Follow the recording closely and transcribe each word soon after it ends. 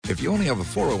If you only have a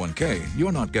 401k,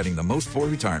 you're not getting the most for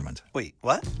retirement. Wait,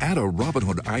 what? Add a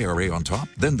Robinhood IRA on top,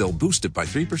 then they'll boost it by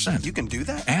 3%. You can do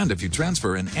that? And if you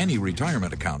transfer in any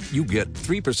retirement account, you get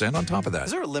 3% on top of that.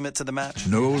 Is there a limit to the match?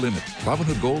 No limit.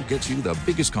 Robinhood Gold gets you the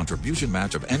biggest contribution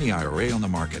match of any IRA on the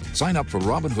market. Sign up for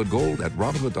Robinhood Gold at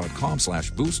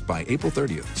Robinhood.com/boost by April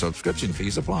 30th. Subscription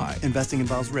fees apply. Investing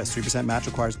involves risk. 3% match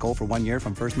requires gold for 1 year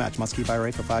from first match. Must keep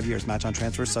IRA for 5 years. Match on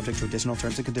transfers subject to additional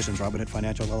terms and conditions. Robinhood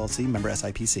Financial LLC, member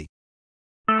SIPC.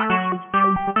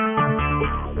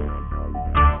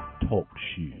 Talk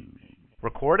shoes.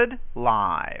 Recorded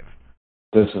live.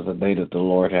 This is the day that the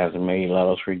Lord has made. Let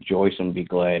us rejoice and be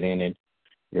glad in it.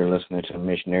 You're listening to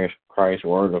Missionaries for Christ,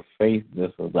 Word of Faith.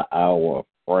 This is the hour of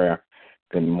prayer.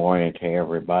 Good morning to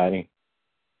everybody.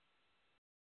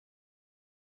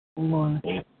 Good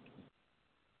morning.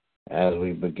 As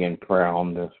we begin prayer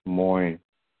on this morning,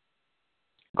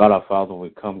 God our Father, we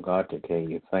come, God, to tell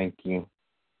you thank you.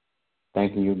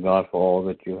 Thanking you, God, for all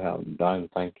that you have done.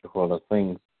 Thank you for the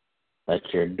things that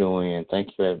you're doing, and thank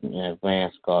you in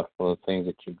advance, God, for the things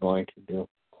that you're going to do.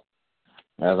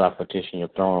 As I petition your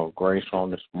throne of grace on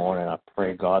this morning, I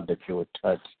pray, God, that you would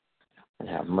touch and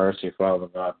have mercy, Father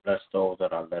God. Bless those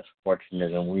that are less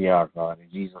fortunate than we are, God, in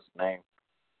Jesus' name.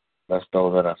 Bless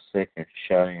those that are sick and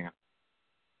shut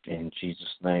in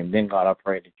Jesus' name. Then, God, I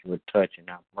pray that you would touch and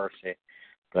have mercy.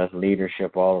 Bless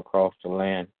leadership all across the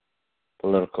land,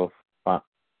 political,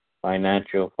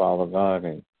 financial, Father God,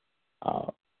 and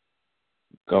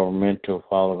governmental,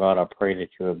 Father God. I pray that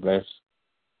you would bless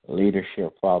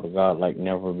leadership, Father God, like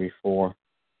never before.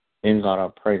 Then, God, I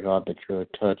pray, God, that you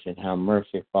would touch and have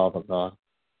mercy, Father God.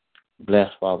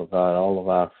 Bless, Father God, all of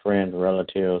our friends,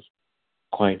 relatives,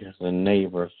 acquaintances, and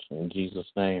neighbors, in Jesus'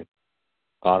 name.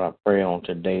 God, I pray on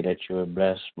today that you would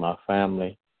bless my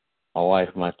family, my wife,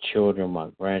 my children, my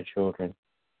grandchildren.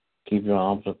 Keep your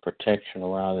arms of protection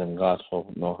around them, God, so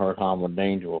no hurt, harm, or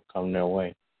danger will come their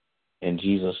way. In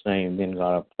Jesus' name, then,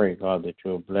 God, I pray, God, that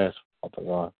you will bless, Father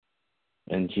God.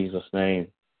 In Jesus' name,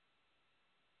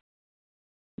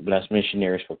 bless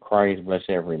Missionaries for Christ. Bless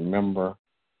every member,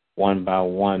 one by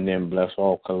one, then bless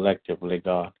all collectively,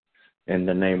 God. In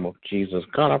the name of Jesus.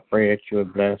 God, I pray that you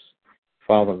would bless,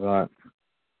 Father God,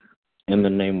 in the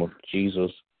name of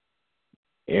Jesus,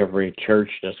 every church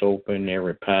that's open,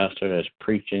 every pastor that's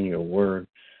preaching your word.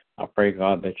 I pray,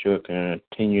 God, that you will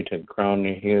continue to crown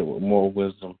their head with more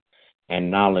wisdom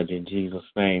and knowledge in Jesus'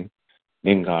 name.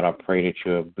 Then, God, I pray that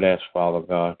you will bless, Father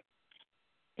God,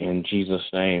 in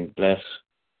Jesus' name. Bless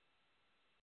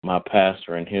my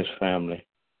pastor and his family.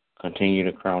 Continue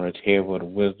to crown his head with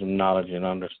wisdom, knowledge, and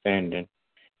understanding.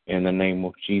 In the name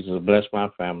of Jesus, bless my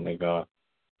family, God.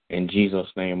 In Jesus'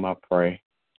 name I pray.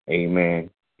 Amen.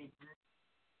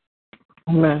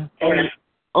 Amen.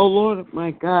 Oh, Lord,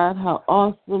 my God, how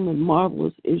awesome and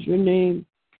marvelous is your name.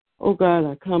 Oh, God,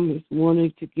 I come this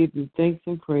morning to give you thanks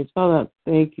and praise. Father, I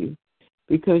thank you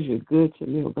because you're good to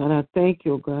me, oh, God. I thank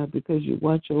you, oh, God, because you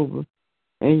watch over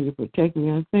and you protect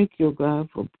me. I thank you, oh, God,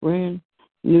 for brand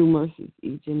new mercies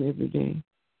each and every day.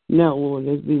 Now, Lord,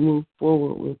 as we move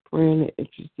forward with praying and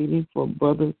interceding for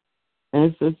brothers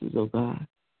and sisters, oh, God,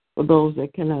 for those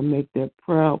that cannot make their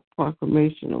proud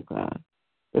proclamation, oh, God,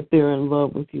 that they're in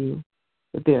love with you,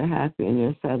 that they're happy and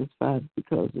they're satisfied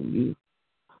because of you.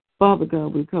 Father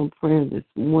God, we come praying this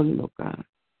morning, oh God,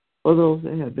 for those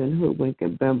that have been hoodwinked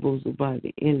and bamboozled by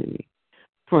the enemy.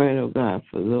 Praying, oh God,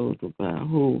 for those, oh God,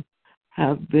 who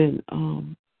have been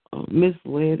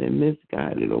misled and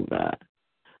misguided, oh God.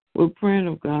 We're praying,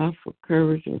 oh God, for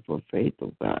courage and for faith,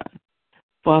 oh God.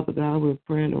 Father God, we're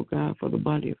praying, oh God, for the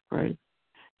body of Christ.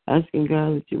 Asking,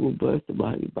 God, that you will bless the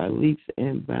body by leaps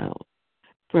and bounds.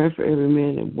 Praying for every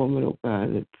man and woman, oh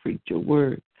God, that preach your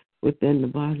word within the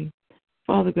body.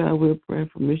 Father God, we're praying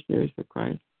for Missionaries for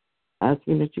Christ,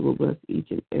 asking that you will bless each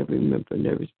and every member in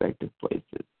their respective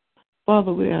places.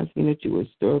 Father, we're asking that you will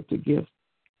stir up the gifts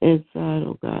inside,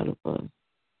 oh God, of us.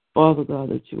 Father God,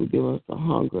 that you will give us a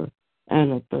hunger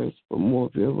and a thirst for more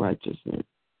of your righteousness.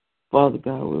 Father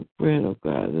God, we're praying, oh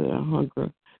God, that our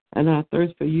hunger and our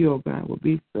thirst for you, oh God, will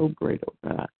be so great, oh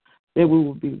God, that we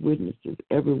will be witnesses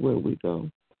everywhere we go.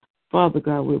 Father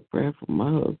God, we're praying for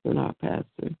my husband, our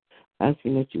pastor,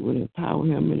 asking that you would empower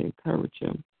him and encourage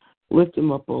him. Lift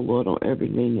him up, oh Lord, on every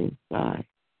leaning side.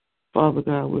 Father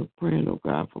God, we're praying, oh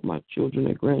God, for my children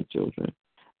and grandchildren,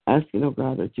 asking, oh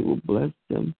God, that you will bless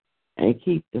them and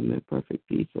keep them in perfect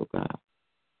peace, oh God.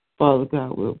 Father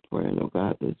God, we're praying, oh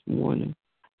God, this morning.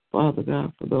 Father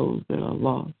God, for those that are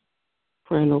lost,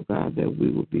 praying, oh God, that we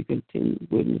will be continued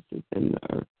witnesses in the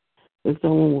earth, that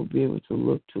someone will be able to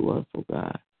look to us, oh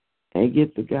God, and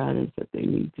get the guidance that they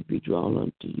need to be drawn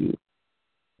unto you.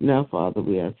 Now, Father,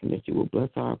 we ask that you will bless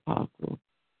our apostle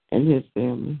and his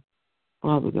family.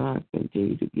 Father God,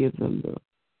 continue to give them the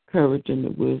courage and the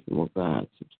wisdom of God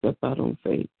to step out on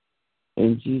faith.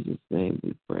 In Jesus' name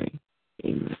we pray.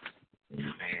 Amen.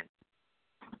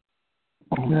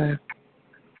 Amen.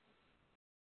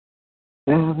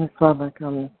 Heavenly Father, I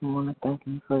come this morning. Thank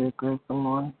you for your grace and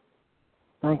morning.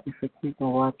 Thank you for keeping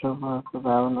watch over us,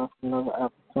 allowing us another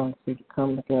opportunity to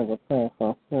come together, pray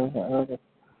for ourselves and others.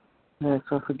 And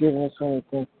for forgiveness for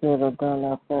anything said or done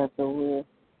outside your will.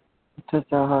 Touch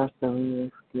our hearts that we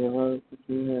may forgive others that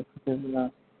you have forgiven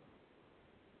us.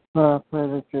 Lord, I pray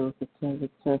that you will continue to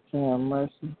touch and have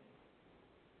mercy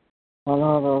on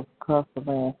all those across the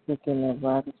land sick in their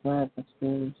bodies, minds, and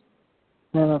spirits.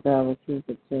 Pray, God, that you will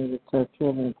continue to touch, heal,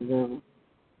 and deliver.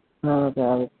 Pray,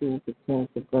 God, that you will continue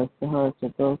to bless the hearts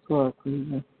of those who are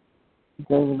grieving.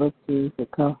 They will look to you for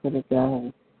comfort and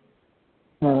guidance.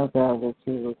 Pray, God, that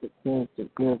you will continue to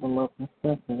build them up and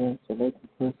strengthen them so they can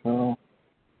push on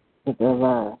with their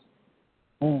lives.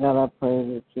 And God, I pray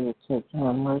that you will touch and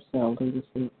have mercy on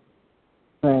leadership.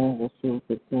 Praying that you will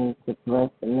continue to bless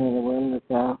the men and women of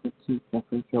God who teach and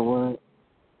preach your word.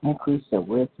 Increase their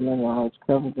wisdom and knowledge.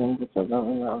 Cover them with your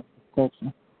loving knowledge and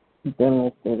protection. And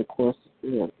demonstrate the course that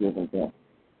you have given them.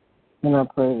 And I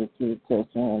pray that you will touch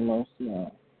and have mercy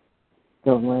on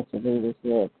governmental leaders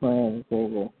who are praying that they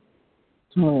will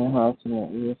tune their hearts and their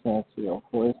ears into your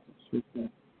voice that you can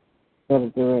better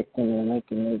direct them in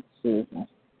making their decisions.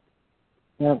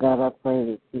 Now, God, I pray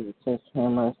that you will touch and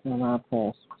have mercy on our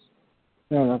pastors.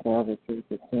 Now, God, that you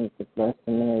will continue to bless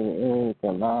them in every area of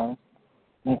their lives,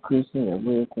 increasing their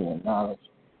wisdom and knowledge,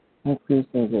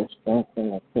 increasing their strength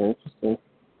and their courage to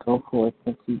go forth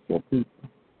and teach your people.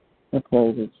 I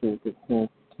pray that you will continue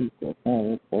to keep their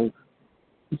families safe,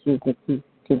 that you will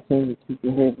continue to keep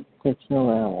your head of protection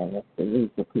around them as they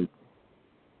lead the people.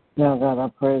 Now, God, I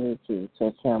pray that you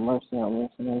will touch and have mercy on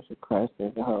missionaries of Christ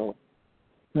as a whole.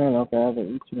 Pray, oh God,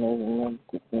 that each and every member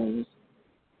continues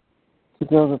to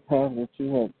go the path that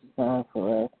you have designed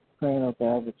for us. Pray, oh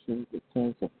God, that you will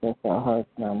continue to bless our hearts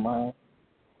and our minds,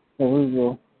 that we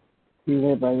will be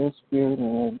led by your Spirit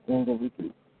in everything that we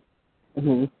do. And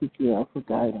we will seek you out for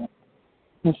guidance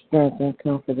and strength and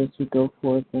comfort as we go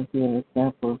forth and be an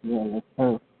example of you on this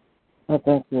earth. I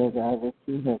thank you, oh God, that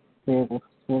you have prepared the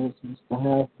facilities to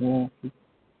have community.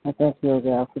 I thank you, oh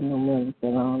God, for new members that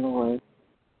are on the way.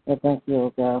 I thank you,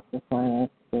 oh God, for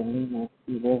finances that need to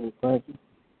feed every budget.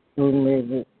 We may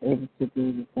be able to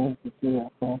do the things that you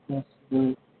have thanked us to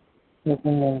do with the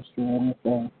ministry and the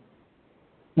things.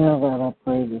 Now, God, I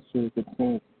pray that you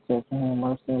continue to touch and have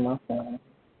mercy on my family.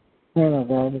 Now,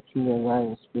 God, that you will allow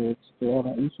your spirit to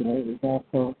dwell in each and every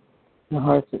household, in the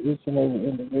hearts of each and every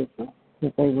individual,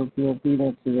 that they will be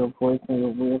obedient to your voice and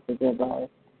your will for their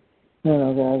lives.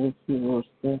 Now, God, that you will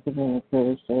strengthen and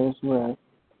encourage those who are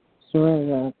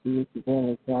surrender unto you to gain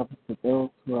examples for those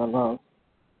who are lost.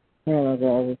 Now,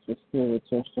 God, that your spirit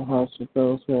touch the hearts of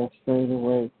those who have strayed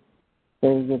away. They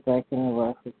will get back in the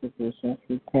rightful position,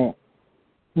 repent,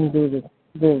 and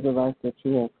live the life that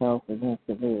you have called for them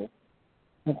to live.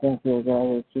 I thank you,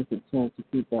 God, that you continue to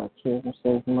keep our children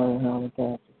safe from murder, harm, and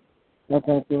danger. I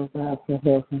thank you, God, for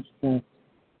health and strength,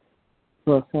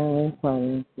 for family and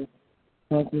finances.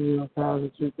 Thank you, God,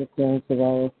 that you continue to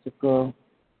allow us to grow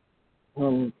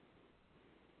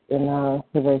in our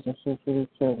relationships with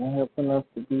each other, helping us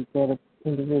to be better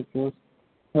individuals,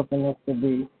 helping us to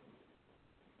be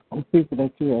the people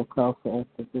that you have called for us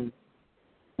to be.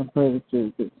 I pray that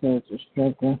you continue to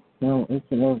strengthen each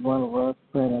and every one of us,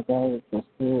 praying that God that your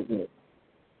spirit will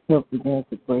help begin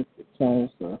to break the chains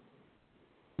of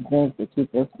the things that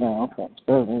keep us down from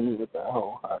serving you with our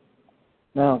whole heart.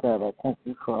 Now, God, I thank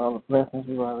you for all the blessings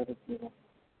you've already given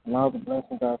and all the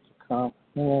blessings that to come.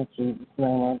 In Jesus'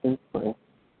 name I do pray.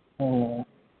 Amen.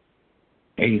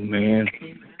 Amen.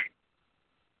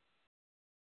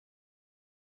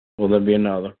 Will there be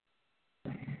another?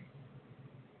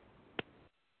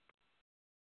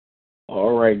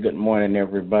 All right. Good morning,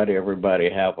 everybody. Everybody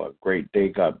have a great day.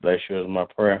 God bless you is my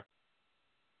prayer.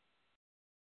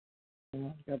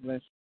 God bless you.